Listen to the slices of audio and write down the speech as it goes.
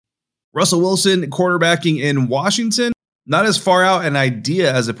Russell Wilson quarterbacking in Washington, not as far out an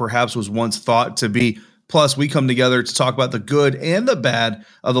idea as it perhaps was once thought to be. Plus, we come together to talk about the good and the bad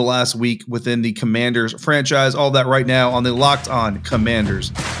of the last week within the Commanders franchise. All that right now on the Locked On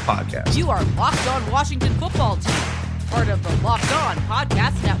Commanders podcast. You are Locked On Washington Football Team, part of the Locked On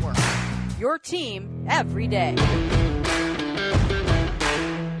Podcast Network. Your team every day.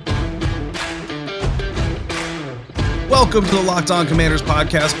 Welcome to the Locked On Commanders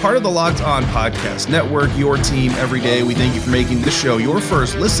podcast, part of the Locked On Podcast Network, your team every day. We thank you for making this show your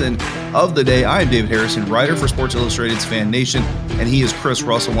first listen of the day. I am David Harrison, writer for Sports Illustrated's Fan Nation, and he is Chris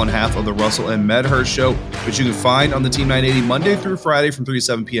Russell, one half of the Russell and Medhurst Show, which you can find on the Team 980 Monday through Friday from 3 to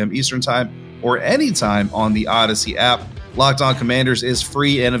 7 p.m. Eastern Time or anytime on the Odyssey app. Locked On Commanders is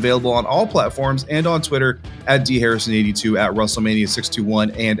free and available on all platforms and on Twitter at dharrison82, at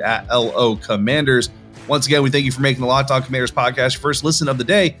Russellmania621, and at LO Commanders. Once again, we thank you for making the Locked On Commanders podcast your first listen of the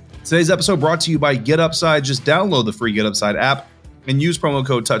day. Today's episode brought to you by GetUpside. Just download the free GetUpside app and use promo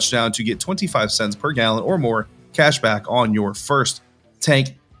code Touchdown to get 25 cents per gallon or more cash back on your first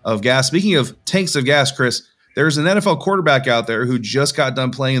tank of gas. Speaking of tanks of gas, Chris, there's an NFL quarterback out there who just got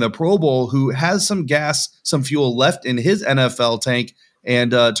done playing in the Pro Bowl who has some gas, some fuel left in his NFL tank,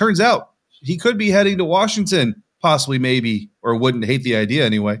 and turns out he could be heading to Washington, possibly, maybe, or wouldn't hate the idea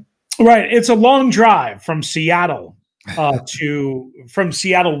anyway. Right. It's a long drive from Seattle from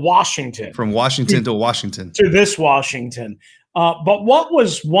Seattle, Washington. From Washington to Washington. To this Washington. But what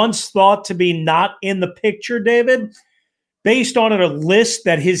was once thought to be not in the picture, David, based on a list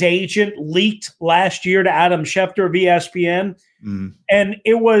that his agent leaked last year to Adam Schefter of ESPN, and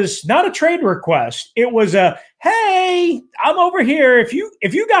it was not a trade request. It was a, hey, I'm over here. If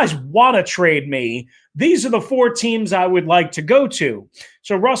you guys want to trade me, these are the 4 teams I would like to go to.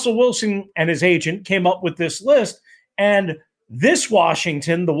 So Russell Wilson and his agent came up with this list, and this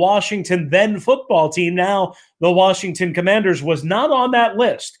Washington, the Washington then football team, now the Washington Commanders, was not on that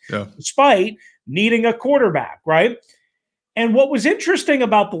list, despite needing a quarterback, right? And what was interesting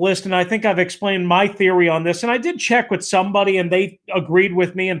about the list, and I think I've explained my theory on this, and I did check with somebody and they agreed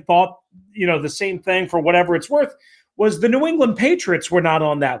with me and thought, the same thing for whatever it's worth, was the New England Patriots were not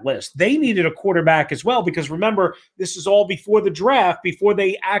on that list. They needed a quarterback as well, because remember, this is all before the draft, before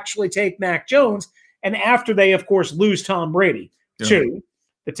they actually take Mac Jones, and after they, of course, lose Tom Brady to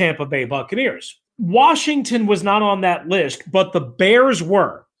the Tampa Bay Buccaneers. Washington was not on that list, but the Bears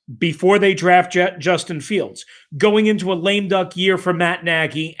were before they draft Justin Fields, going into a lame duck year for Matt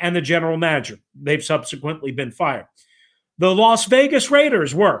Nagy and the general manager. They've subsequently been fired. The Las Vegas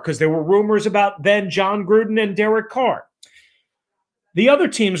Raiders were, because there were rumors about then John Gruden and Derek Carr. The other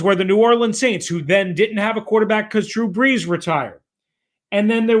teams were the New Orleans Saints, who then didn't have a quarterback because Drew Brees retired. And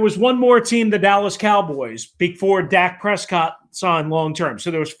then there was one more team, the Dallas Cowboys, before Dak Prescott signed long-term.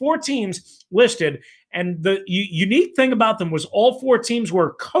 So there was 4 teams listed, and the unique thing about them was all 4 teams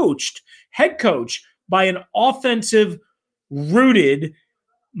were head coached by an offensive-rooted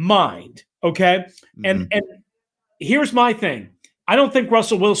mind, okay? And here's my thing. I don't think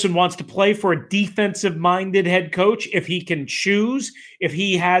Russell Wilson wants to play for a defensive-minded head coach if he can choose, if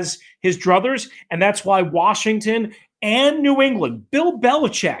he has his druthers, and that's why Washington and New England, Bill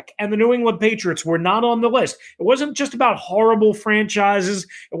Belichick and the New England Patriots were not on the list. It wasn't just about horrible franchises.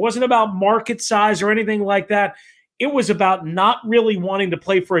 It wasn't about market size or anything like that. It was about not really wanting to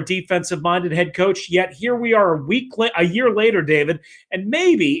play for a defensive-minded head coach. Yet here we are a year later, David, and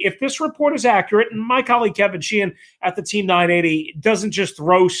maybe if this report is accurate, and my colleague Kevin Sheehan at the Team 980 doesn't just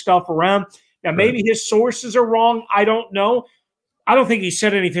throw stuff around. Now, maybe his sources are wrong. I don't know. I don't think he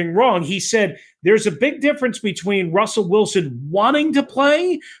said anything wrong. He said there's a big difference between Russell Wilson wanting to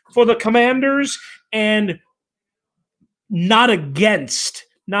play for the Commanders and not against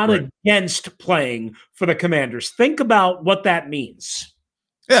playing for the Commanders. Think about what that means.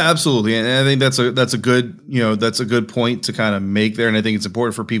 Yeah, absolutely. And I think that's a good point to kind of make there. And I think it's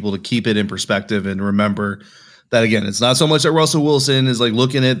important for people to keep it in perspective and remember that, again, it's not so much that Russell Wilson is like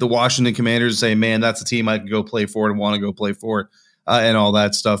looking at the Washington Commanders and saying, man, that's a team I could go play for and want to go play for. And all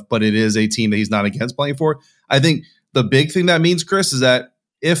that stuff, but it is a team that he's not against playing for. I think the big thing that means, Chris, is that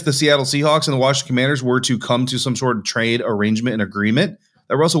if the Seattle Seahawks and the Washington Commanders were to come to some sort of trade arrangement and agreement,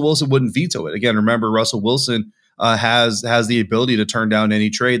 that Russell Wilson wouldn't veto it. Again, remember, Russell Wilson has the ability to turn down any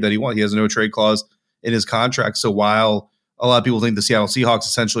trade that he wants. He has a no trade clause in his contract. So while a lot of people think the Seattle Seahawks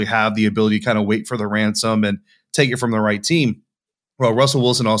essentially have the ability to kind of wait for the ransom and take it from the right team, well, Russell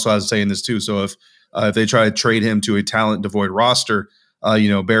Wilson also has a say in this too. So if they try to trade him to a talent devoid roster,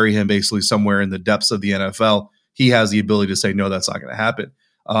 bury him basically somewhere in the depths of the NFL, he has the ability to say, no, that's not going to happen.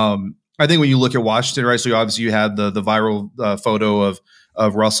 I think when you look at Washington, right, so obviously you had the viral photo of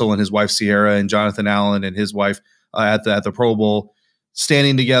of Russell and his wife Sierra and Jonathan Allen and his wife at the Pro Bowl,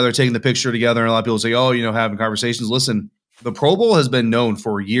 standing together, taking the picture together. And a lot of people say, oh, having conversations. Listen, the Pro Bowl has been known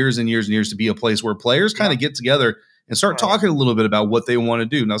for years and years and years to be a place where players kind of get together and start talking a little bit about what they want to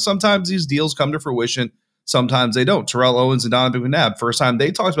do. Now, sometimes these deals come to fruition. Sometimes they don't. Terrell Owens and Donovan McNabb, first time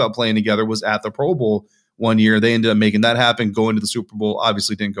they talked about playing together was at the Pro Bowl one year. They ended up making that happen, going to the Super Bowl.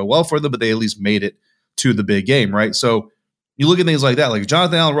 Obviously didn't go well for them, but they at least made it to the big game, right? So you look at things like that, like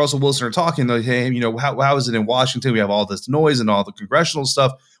Jonathan Allen and Russell Wilson are talking, like, hey, how is it in Washington? We have all this noise and all the congressional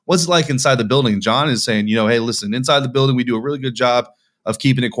stuff. What's it like inside the building? John is saying, hey, listen, inside the building, we do a really good job of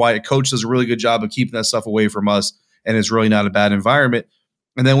keeping it quiet. Coach does a really good job of keeping that stuff away from us, and it's really not a bad environment.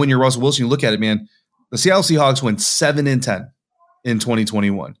 And then when you're Russell Wilson, you look at it, man, the Seattle Seahawks went 7-10 in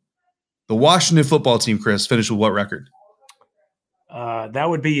 2021. The Washington football team, Chris, finished with what record? That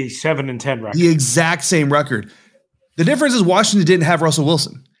would be a 7-10 record. The exact same record. The difference is Washington didn't have Russell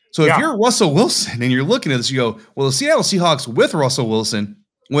Wilson. So if you're Russell Wilson and you're looking at this, you go, well, the Seattle Seahawks with Russell Wilson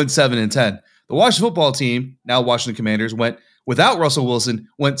went 7-10. The Washington football team, now Washington Commanders, went without Russell Wilson,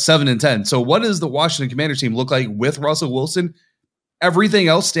 went 7-10. So what does the Washington Commanders team look like with Russell Wilson? Everything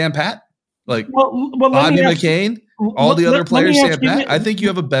else stand pat? Like Bobby McCain, all the other players stand pat? I think you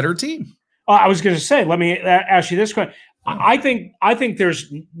have a better team. I was going to say, let me ask you this question. I think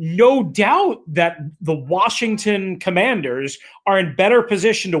there's no doubt that the Washington Commanders are in better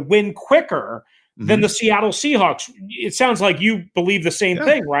position to win quicker than the Seattle Seahawks. It sounds like you believe the same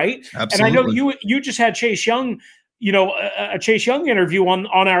thing, right? Absolutely. And I know you just had Chase Young, a Chase Young interview on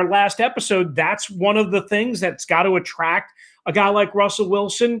our last episode. That's one of the things that's got to attract a guy like Russell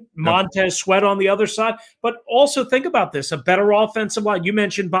Wilson, Montez Sweat on the other side. But also think about this, a better offensive line. You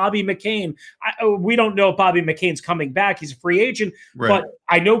mentioned Bobby McCain. We don't know if Bobby McCain's coming back. He's a free agent. Right. But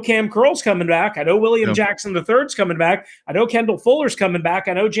I know Cam Curl's coming back. I know William Jackson III's coming back. I know Kendall Fuller's coming back.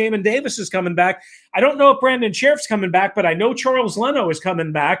 I know Jamin Davis is coming back. I don't know if Brandon Sheriff's coming back, but I know Charles Leno is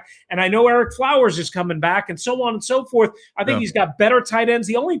coming back. And I know Eric Flowers is coming back, and so on and so forth. I think he's got better tight ends.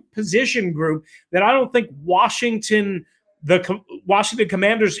 The only position group that I don't think the Washington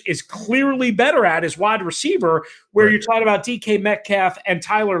Commanders is clearly better at is wide receiver, where you're talking about DK Metcalf and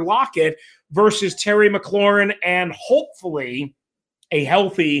Tyler Lockett versus Terry McLaurin and hopefully a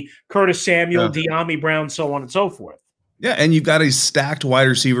healthy Curtis Samuel, De'Ami Brown, so on and so forth. Yeah, and you've got a stacked wide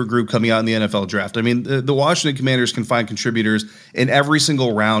receiver group coming out in the NFL draft. I mean, the Washington Commanders can find contributors in every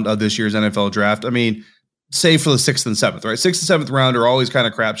single round of this year's NFL draft. I mean, save for the 6th and 7th, right? 6th and 7th round are always kind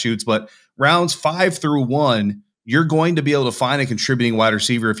of crapshoots, but rounds 5 through 1, you're going to be able to find a contributing wide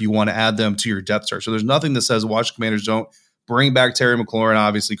receiver if you want to add them to your depth chart. So there's nothing that says the Washington Commanders don't bring back Terry McLaurin.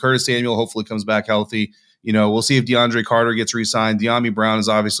 Obviously, Curtis Samuel hopefully comes back healthy. We'll see if DeAndre Carter gets re-signed. De'Ami Brown is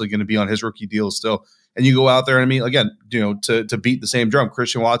obviously going to be on his rookie deal still. And you go out there, and I mean, again, to beat the same drum,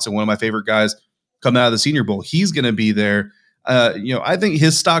 Christian Watson, one of my favorite guys coming out of the Senior Bowl, he's going to be there. I think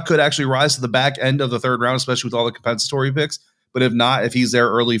his stock could actually rise to the back end of the 3rd round, especially with all the compensatory picks. But if not, if he's there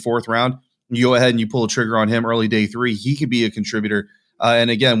early 4th round, you go ahead and you pull a trigger on him early day 3. He could be a contributor. And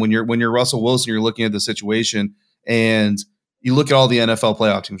again, when you're Russell Wilson, you're looking at the situation and you look at all the NFL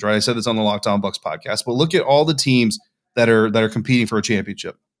playoff teams, right? I said this on the Locked On Bucs podcast, but look at all the teams that are competing for a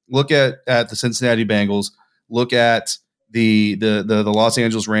championship. Look at the Cincinnati Bengals. Look at the Los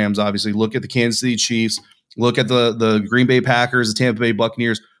Angeles Rams. Obviously, look at the Kansas City Chiefs. Look at the Green Bay Packers, the Tampa Bay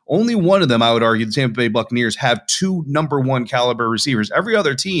Buccaneers. Only one of them, I would argue, the Tampa Bay Buccaneers, have 2 number 1 caliber receivers. Every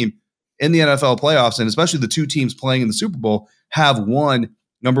other team in the NFL playoffs, and especially the 2 teams playing in the Super Bowl, have 1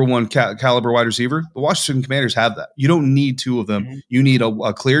 number 1 caliber wide receiver. The Washington Commanders have that. You don't need 2 of them. Mm-hmm. You need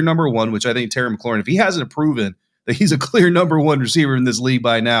a clear number 1, which I think Terry McLaurin, if he hasn't proven that he's a clear number 1 receiver in this league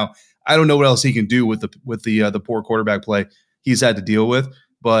by now, I don't know what else he can do with the poor quarterback play he's had to deal with.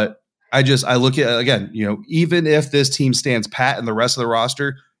 But I look at, again, even if this team stands pat and the rest of the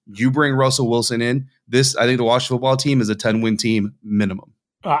roster, you bring Russell Wilson in, I think the Washington football team is a 10-win team minimum.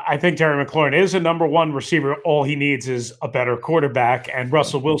 I think Terry McLaurin is a number 1 receiver. All he needs is a better quarterback, and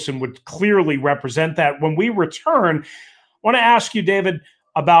Russell Wilson would clearly represent that. When we return, I want to ask you, David,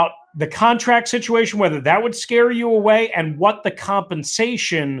 about the contract situation, whether that would scare you away, and what the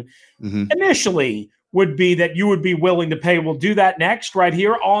compensation initially would be that you would be willing to pay. We'll do that next right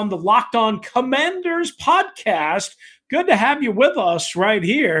here on the Locked On Commanders podcast. Good to have you with us right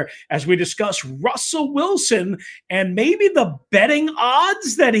here as we discuss Russell Wilson and maybe the betting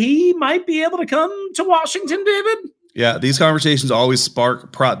odds that he might be able to come to Washington, David. Yeah, these conversations always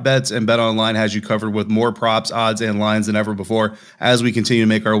spark prop bets, and BetOnline has you covered with more props, odds, and lines than ever before as we continue to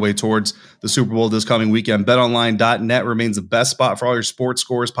make our way towards the Super Bowl this coming weekend. BetOnline.net remains the best spot for all your sports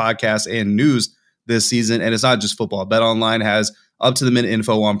scores, podcasts, and news this season, and it's not just football. BetOnline has up-to-the-minute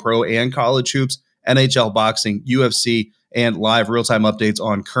info on pro and college hoops, NHL boxing, UFC, and live real-time updates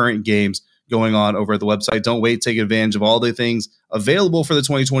on current games going on over at the website. Don't wait. Take advantage of all the things available for the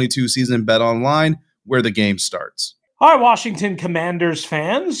 2022 season. Bet online, where the game starts. All right, Washington Commanders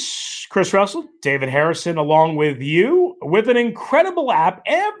fans, Chris Russell, David Harrison, along with you, with an incredible app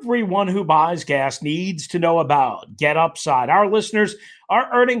everyone who buys gas needs to know about. Get Upside. Our listeners are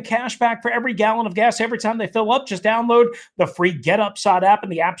earning cash back for every gallon of gas every time they fill up. Just download the free Get Upside app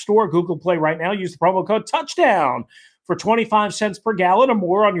in the App Store, Google Play right now. Use the promo code TOUCHDOWN for 25 cents per gallon or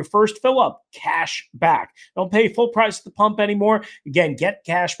more on your first fill up. Cash back. Don't pay full price at the pump anymore. Again, get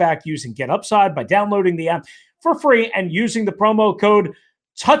cash back using Get Upside by downloading the app for free and using the promo code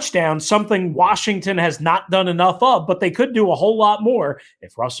TOUCHDOWN, something Washington has not done enough of, but they could do a whole lot more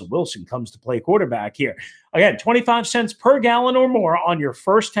if Russell Wilson comes to play quarterback here. Again, 25 cents per gallon or more on your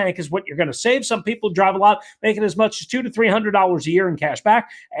first tank is what you're going to save. Some people drive a lot, making as much as $200 to $300 a year in cash back,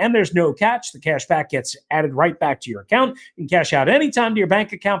 and there's no catch. The cash back gets added right back to your account. You can cash out anytime to your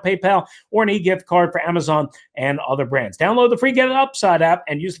bank account, PayPal, or an e-gift card for Amazon and other brands. Download the free Get Upside app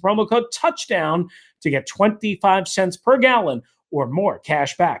and use the promo code TOUCHDOWN to get 25 cents per gallon or more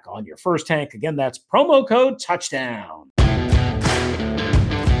cash back on your first tank. Again, that's promo code TOUCHDOWN.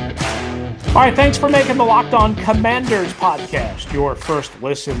 All right, thanks for making the Locked On Commanders podcast your first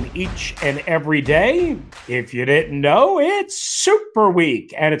listen each and every day. If you didn't know, it's Super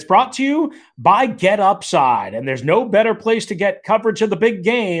Week, and it's brought to you by Get Upside. And there's no better place to get coverage of the big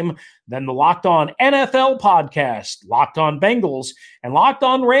game than the Locked On NFL podcast. Locked On Bengals and Locked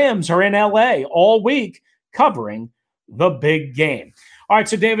On Rams are in LA all week covering the big game. All right,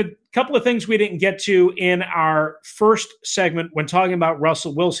 so David, a couple of things we didn't get to in our first segment when talking about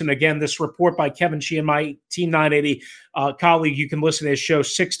Russell Wilson. Again, this report by Kevin Sheehan, my Team 980 colleague. You can listen to his show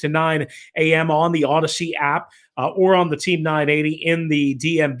 6 to 9 a.m. on the Odyssey app or on the Team 980 in the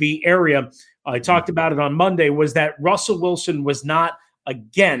DMV area. I talked about it on Monday, was that Russell Wilson was not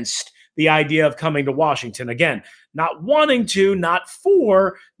against the idea of coming to Washington. Again, not wanting to, not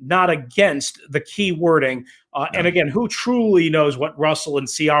for, not against, the key wording. And again, who truly knows what Russell and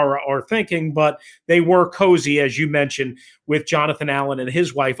Ciara are thinking, but they were cozy, as you mentioned, with Jonathan Allen and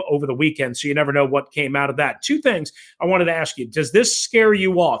his wife over the weekend, so you never know what came out of that. Two things I wanted to ask you. Does this scare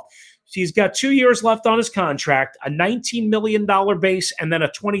you off? He's got 2 years left on his contract, a $19 million base and then a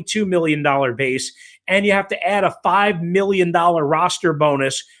 $22 million base, and you have to add a $5 million roster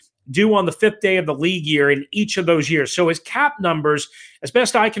bonus due on the 5th day of the league year in each of those years. So his cap numbers, as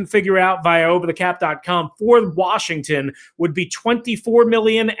best I can figure out via overthecap.com, for Washington would be $24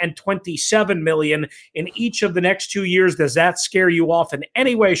 million and $27 million in each of the next 2 years. Does that scare you off in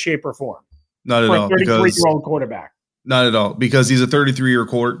any way, shape, or form? Not at all. For a 33-year-old quarterback. Not at all, because he's a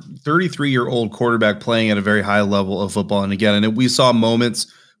 33-year-old quarterback playing at a very high level of football. And again, and we saw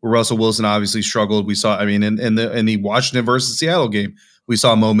moments where Russell Wilson obviously struggled. We saw, in the Washington versus Seattle game, we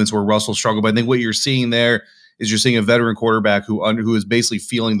saw moments where Russell struggled. But I think what you're seeing there is you're seeing a veteran quarterback who is basically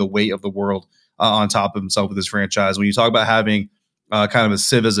feeling the weight of the world on top of himself with this franchise. When you talk about having kind of a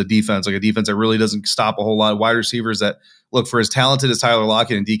sieve as a defense, like a defense that really doesn't stop a whole lot of wide receivers that look, for as talented as Tyler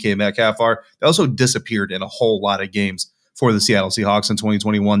Lockett and DK Metcalf are, they also disappeared in a whole lot of games for the Seattle Seahawks in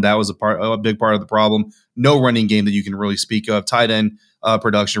 2021. That was a big part of the problem. No running game that you can really speak of. Tight end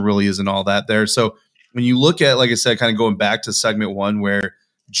production really isn't all that there. So when you look at, like I said, kind of going back to segment one, where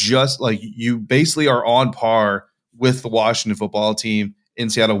just like you basically are on par with the Washington football team in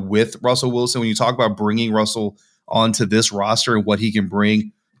Seattle with Russell Wilson. When you talk about bringing Russell onto this roster and what he can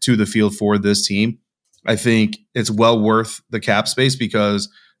bring to the field for this team, I think it's well worth the cap space, because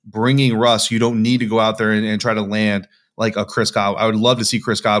bringing Russ, you don't need to go out there and try to land like a Chris Godwin. I would love to see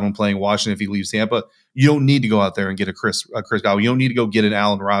Chris Godwin playing Washington if he leaves Tampa. You don't need to go out there and get a Chris Godwin. You don't need to go get an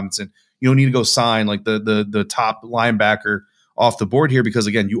Allen Robinson. You don't need to go sign like the top linebacker off the board here, because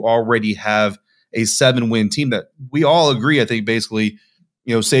again, you already have a 7-win team that we all agree, I think, basically,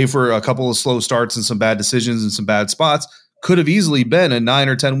 save for a couple of slow starts and some bad decisions and some bad spots, could have easily been a 9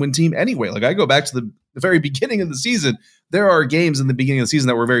 or 10 win team anyway. Like, I go back to the very beginning of the season. There are games in the beginning of the season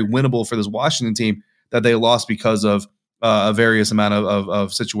that were very winnable for this Washington team that they lost because of a various amount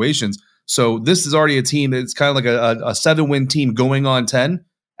of situations. So this is already a team that's kind of like a 7-win team going on 10.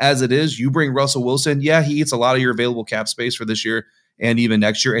 As it is, you bring Russell Wilson, he eats a lot of your available cap space for this year and even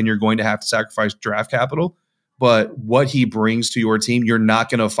next year, and you're going to have to sacrifice draft capital. But what he brings to your team, you're not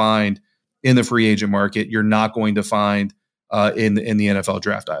going to find in the free agent market. You're not going to find in the NFL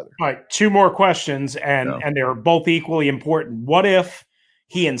draft either. All right, 2 more questions, and they're both equally important. What if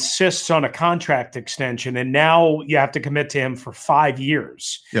he insists on a contract extension, and now you have to commit to him for 5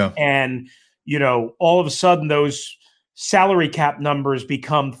 years? Yeah. And, all of a sudden those salary cap numbers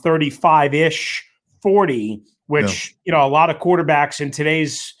become 35-ish, 40, which, a lot of quarterbacks in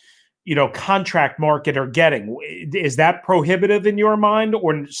today's, contract market are getting. Is that prohibitive in your mind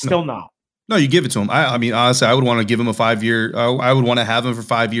or still not? No, you give it to him. I mean, honestly, I would want to give him a 5-year. I would want to have him for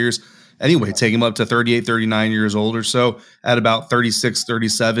 5 years anyway, take him up to 38, 39 years old or so at about 36,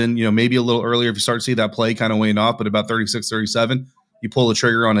 37, maybe a little earlier if you start to see that play kind of weighing off, but about 36, 37, you pull the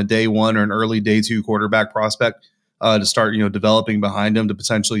trigger on a day one or an early day two quarterback prospect to start, developing behind him to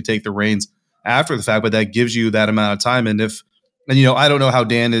potentially take the reins after the fact. But that gives you that amount of time. And I don't know how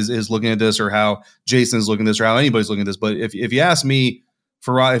Dan is looking at this or how Jason is looking at this or how anybody's looking at this, but if you ask me,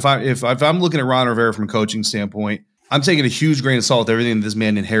 if I'm looking at Ron Rivera from a coaching standpoint, I'm taking a huge grain of salt with everything that this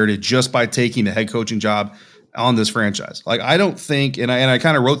man inherited just by taking the head coaching job on this franchise. Like, I don't think, and I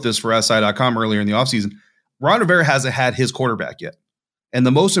kind of wrote this for SI.com earlier in the offseason, Ron Rivera hasn't had his quarterback yet. And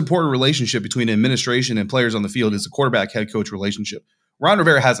the most important relationship between administration and players on the field is the quarterback-head coach relationship. Ron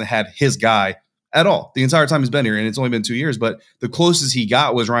Rivera hasn't had his guy at all the entire time he's been here, and it's only been 2 years, but the closest he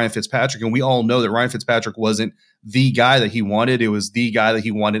got was Ryan Fitzpatrick, and we all know that Ryan Fitzpatrick wasn't the guy that he wanted. It was the guy that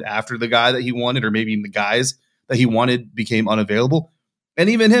he wanted after the guy that he wanted, or maybe even the guys that he wanted became unavailable. And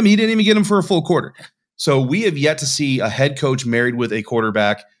even him, he didn't even get him for a full quarter. So we have yet to see a head coach married with a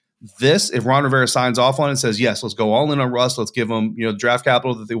quarterback. If Ron Rivera signs off on it and says, yes, let's go all in on Russ, let's give them, the draft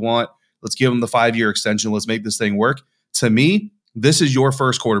capital that they want, let's give them the 5-year extension, let's make this thing work. To me, this is your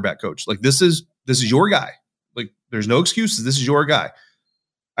first quarterback coach. Like, this is your guy. Like, there's no excuses. This is your guy.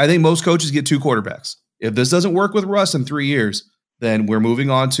 I think most coaches get 2 quarterbacks. If this doesn't work with Russ in 3 years, then we're moving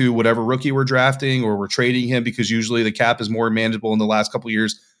on to whatever rookie we're drafting, or we're trading him because usually the cap is more manageable in the last couple of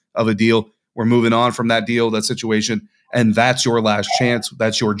years of a deal. We're moving on from that deal, that situation, and that's your last chance.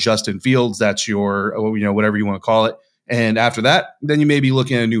 That's your Justin Fields. That's your, whatever you want to call it. And after that, then you may be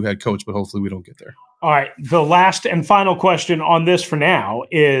looking at a new head coach, but hopefully we don't get there. All right. The last and final question on this for now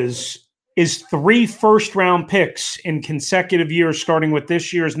is 3 first-round picks in consecutive years, starting with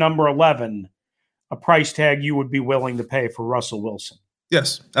this year's number 11, a price tag you would be willing to pay for Russell Wilson?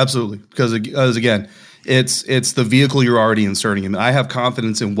 Yes, absolutely. Because again, it's the vehicle you're already inserting him. I have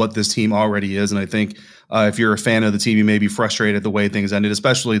confidence in what this team already is. And I think if you're a fan of the team, you may be frustrated at the way things ended,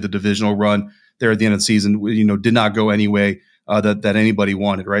 especially the divisional run there at the end of the season, did not go any way that anybody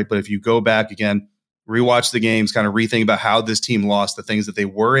wanted, right? But if you go back again, rewatch the games, kind of rethink about how this team lost, the things that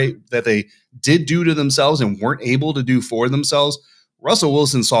they did do to themselves and weren't able to do for themselves, Russell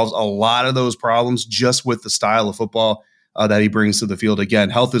Wilson solves a lot of those problems just with the style of football that he brings to the field. Again,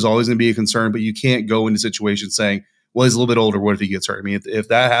 health is always going to be a concern, but you can't go into situations saying, well, he's a little bit older. What if he gets hurt? I mean, if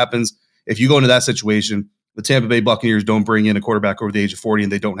that happens, if you go into that situation, the Tampa Bay Buccaneers don't bring in a quarterback over the age of 40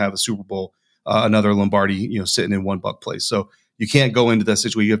 and they don't have a Super Bowl, another Lombardi, sitting in $1 place. So you can't go into that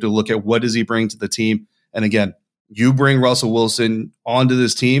situation. You have to look at what does he bring to the team. And again, you bring Russell Wilson onto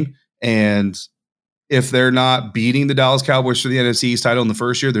this team, and if they're not beating the Dallas Cowboys for the NFC East title in the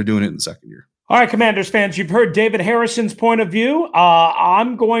first year, they're doing it in the second year. All right, Commanders fans, you've heard David Harrison's point of view.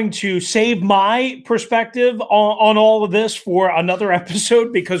 I'm going to save my perspective on all of this for another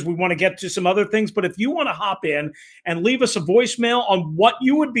episode because we want to get to some other things. But if you want to hop in and leave us a voicemail on what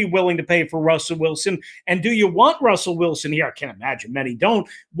you would be willing to pay for Russell Wilson, and do you want Russell Wilson here? I can't imagine many don't.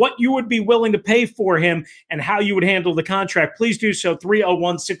 What you would be willing to pay for him and how you would handle the contract, please do so.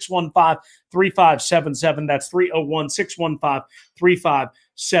 301-615-3577. That's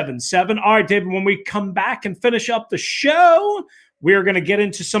 301-615-3577. All right, David, when we come back and finish up the show, we're going to get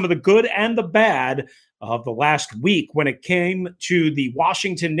into some of the good and the bad of the last week when it came to the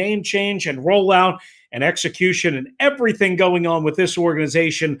Washington name change and rollout and execution and everything going on with this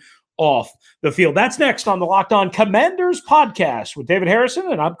organization off the field. That's next on the Locked On Commanders podcast with David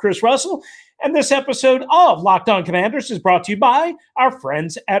Harrison, and I'm Chris Russell. And this episode of Locked On Commanders is brought to you by our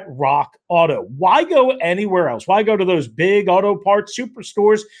friends at Rock Auto. Why go anywhere else? Why go to those big auto parts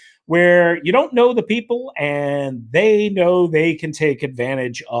superstores where you don't know the people and they know they can take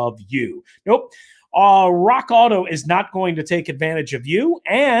advantage of you? Nope. Rock Auto is not going to take advantage of you,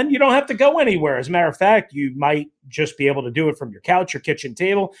 and you don't have to go anywhere. As a matter of fact, you might just be able to do it from your couch or kitchen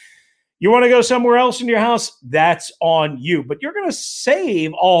table. You want to go somewhere else in your house? That's on you. But you're going to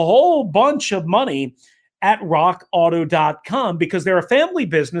save a whole bunch of money at rockauto.com because they're a family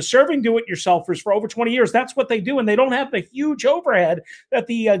business serving do-it-yourselfers for over 20 years. That's what they do, and they don't have the huge overhead that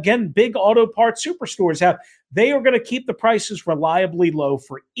the, again, big auto parts superstores have. they are going to keep the prices reliably low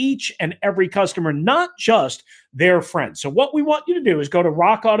for each and every customer, not just their friends. So what we want you to do is go to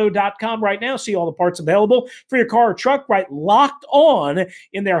rockauto.com right now, see all the parts available for your car or truck, right? Locked On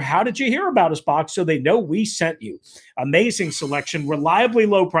in there. How did you hear about us box so they know we sent you? Amazing selection, reliably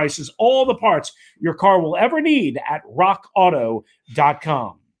low prices, all the parts your car will ever need at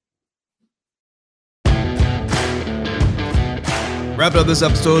rockauto.com. Wrapping up this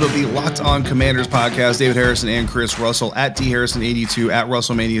episode of the Locked On Commanders podcast, David Harrison and Chris Russell at DHarrison82, at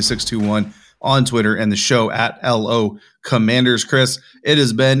Russellmania621 on Twitter, and the show at LO Commanders. Chris, it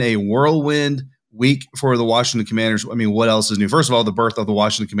has been a whirlwind week for the Washington Commanders. I mean, what else is new? First of all, the birth of the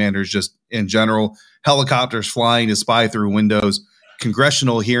Washington Commanders just in general, helicopters flying to spy through windows,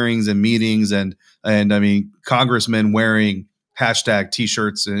 congressional hearings and meetings, and I mean, congressmen wearing hashtag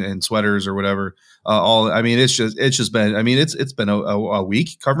T-shirts and sweaters or whatever. It's just been. I mean, it's been a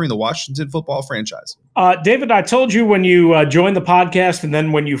week covering the Washington football franchise. David, I told you when you joined the podcast, and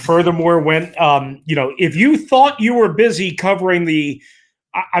then when you furthermore went, if you thought you were busy covering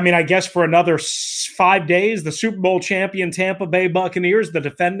I guess for another 5 days, the Super Bowl champion Tampa Bay Buccaneers, the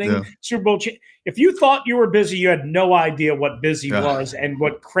defending Super Bowl if you thought you were busy, you had no idea what busy was and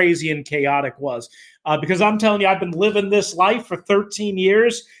what crazy and chaotic was. Because I'm telling you, I've been living this life for 13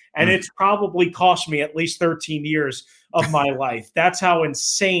 years, and it's probably cost me at least 13 years of my life. That's how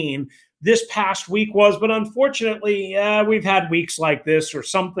insane this past week was. But unfortunately, we've had weeks like this or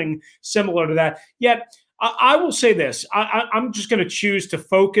something similar to that. Yet, I will say this. I'm just going to choose to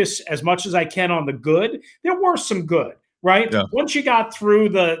focus as much as I can on the good. There were some good, right? Yeah. Once you got through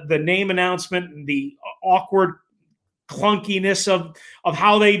the name announcement and the awkward clunkiness of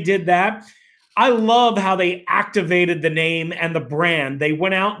how they did that, I love how they activated the name and the brand. They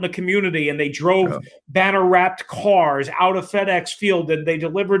went out in the community and they drove banner-wrapped cars out of FedEx Field, and they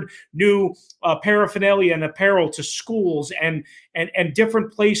delivered new paraphernalia and apparel to schools and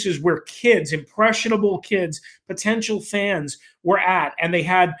different places where kids, impressionable kids, potential fans were at. And they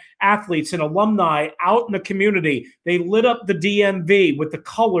had athletes and alumni out in the community. They lit up the DMV with the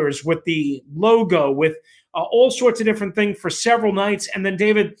colors, with the logo, with all sorts of different things for several nights. And then,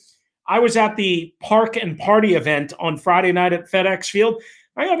 David, I was at the park and party event on Friday night at FedEx Field.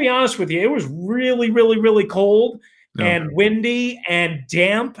 I got to be honest with you. It was really, really, really cold and windy and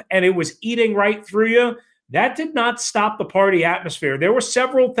damp, and it was eating right through you. That did not stop the party atmosphere. There were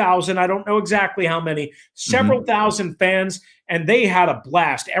several thousand, I don't know exactly how many, several thousand fans, and they had a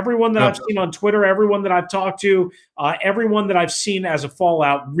blast. Everyone that I've seen on Twitter, everyone that I've talked to, everyone that I've seen as a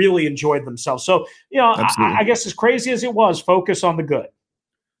fallout really enjoyed themselves. So, I guess as crazy as it was, focus on the good.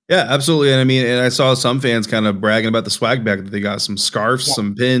 Yeah, absolutely. And I mean, and I saw some fans kind of bragging about the swag bag that they got, some scarves,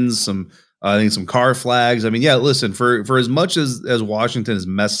 some pins, some car flags. I mean, yeah, listen, for as much as Washington is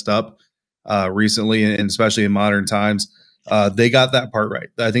messed up recently, and especially in modern times, they got that part right.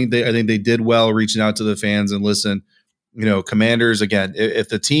 I think they did well reaching out to the fans. And listen, Commanders, again, if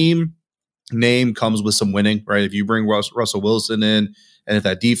the team name comes with some winning, right? If you bring Russell Wilson in, and if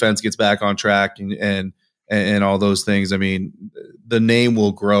that defense gets back on track and all those things, I mean, the name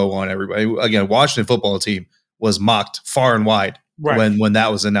will grow on everybody. Again, Washington football team was mocked far and wide when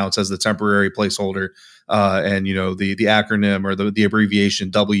that was announced as the temporary placeholder. And the acronym or the abbreviation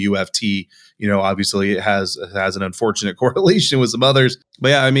WFT, obviously it has an unfortunate correlation with some others. But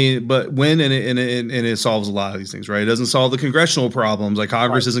yeah, I mean, but when and it solves a lot of these things, right? It doesn't solve the congressional problems. Like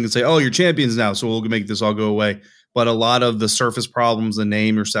Congress isn't going to say, "Oh, you're champions now, so we'll make this all go away." But a lot of the surface problems, the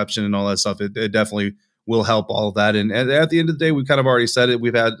name reception, and all that stuff, it definitely will help all of that. And at the end of the day, we've kind of already said it.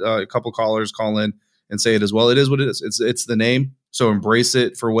 We've had a couple callers call in and say it as well. It is what it is. It's the name. So embrace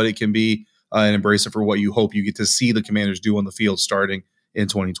it for what it can be, and embrace it for what you hope you get to see the Commanders do on the field starting in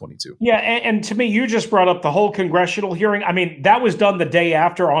 2022. Yeah. And to me, you just brought up the whole congressional hearing. I mean, that was done the day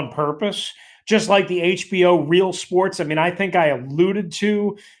after on purpose, just like the HBO Real Sports. I mean, I think I alluded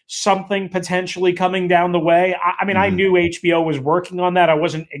to something potentially coming down the way. I knew HBO was working on that. I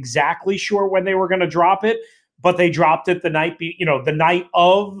wasn't exactly sure when they were going to drop it, but they dropped it the night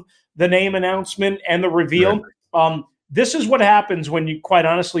of the name announcement and the reveal. Right. This is what happens when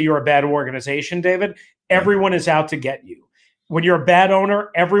you're a bad organization, David. Everyone is out to get you. When you're a bad owner,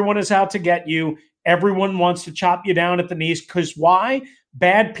 everyone is out to get you. Everyone wants to chop you down at the knees. Because why?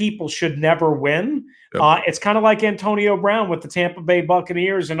 Bad people should never win. Yep. It's kind of like Antonio Brown with the Tampa Bay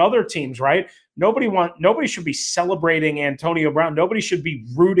Buccaneers and other teams, right? Nobody should be celebrating Antonio Brown. Nobody should be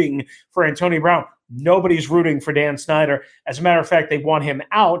rooting for Antonio Brown. Nobody's rooting for Dan Snyder. As a matter of fact, they want him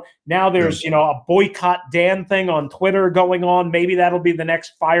out. Now there's, a boycott Dan thing on Twitter going on. Maybe that'll be the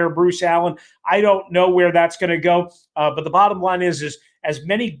next fire Bruce Allen. I don't know where that's going to go. But the bottom line is as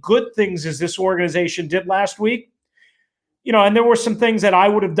many good things as this organization did last week, and there were some things that I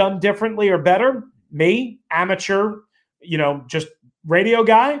would have done differently or better. Me, amateur, just radio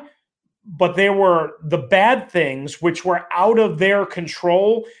guy. But there were the bad things which were out of their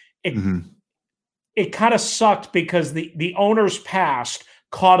control. It kind of sucked because the owner's past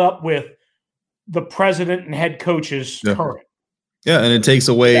caught up with the president and head coach's current. Yeah, and it takes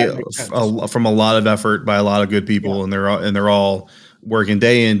away from a lot of effort by a lot of good people, and they're all working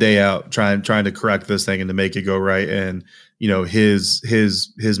day in, day out, trying to correct this thing and to make it go right. And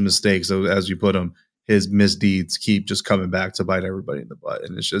his mistakes, so as you put them, his misdeeds keep just coming back to bite everybody in the butt,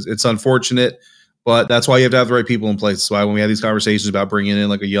 and it's unfortunate, but that's why you have to have the right people in place. That's why when we have these conversations about bringing in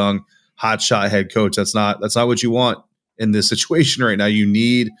like a young hotshot head coach, that's not what you want in this situation right now. You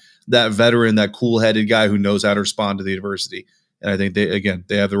need that veteran, that cool-headed guy who knows how to respond to the adversity. And I think they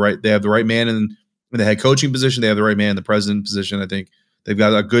have the right man in the head coaching position. They have the right man in the president position. I think they've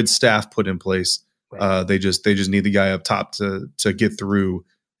got a good staff put in place. Right. They just need the guy up top to get through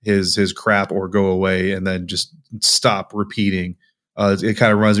his crap or go away and then just stop repeating. It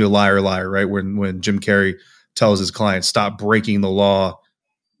kind of runs me a liar, right? When Jim Carrey tells his client, stop breaking the law,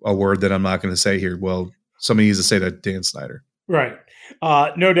 a word that I'm not going to say here. Well, somebody needs to say that, Dan Snyder. Right.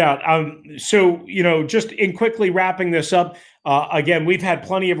 No doubt. So, just in quickly wrapping this up, again, we've had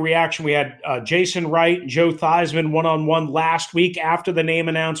plenty of reaction. We had Jason Wright, Joe Theismann one-on-one last week after the name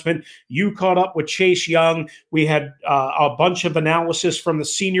announcement. You caught up with Chase Young. We had a bunch of analysis from the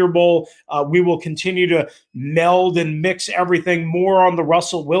Senior Bowl. We will continue to meld and mix everything more on the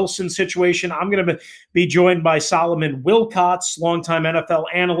Russell Wilson situation. I'm going to be joined by Solomon Wilcots, longtime NFL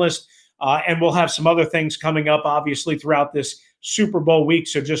analyst, and we'll have some other things coming up, obviously, throughout this Super Bowl week.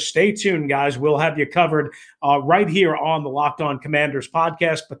 So just stay tuned, guys. We'll have you covered right here on the Locked On Commanders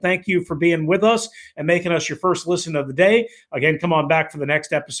podcast. But thank you for being with us and making us your first listen of the day. Again, come on back for the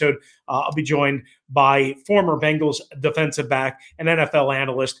next episode. I'll be joined by former Bengals defensive back and NFL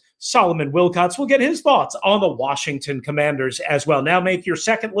analyst Solomon Wilcots. We'll get his thoughts on the Washington Commanders as well. Now make your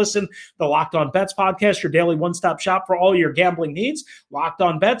second listen the Locked On Bets podcast, your daily one-stop shop for all your gambling needs. Locked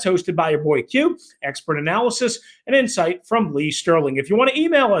On Bets, hosted by your boy Q, expert analysis and insight from Lee Sterling. If you want to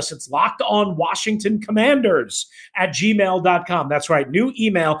email us, it's lockedonwashingtoncommanders@gmail.com. That's right, new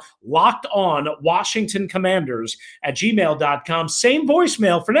email, lockedonwashingtoncommanders@gmail.com. Same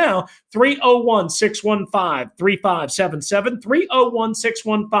voicemail for now, 301-615-3577,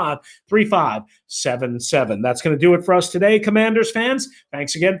 301-615-3577. That's going to do it for us today, Commanders fans.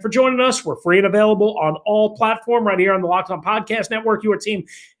 Thanks again for joining us. We're free and available on all platforms right here on the Locked On Podcast Network, your team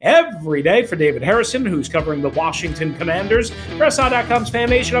every day. For David Harrison, who's covering the Washington Commanders, PressSI.com's Fan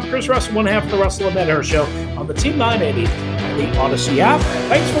Nation, up Chris Russell, one half of the Russell and Medhurst Show on the Team 980 and the Odyssey app.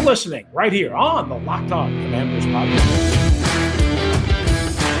 Thanks for listening right here on the Locked On Commanders podcast.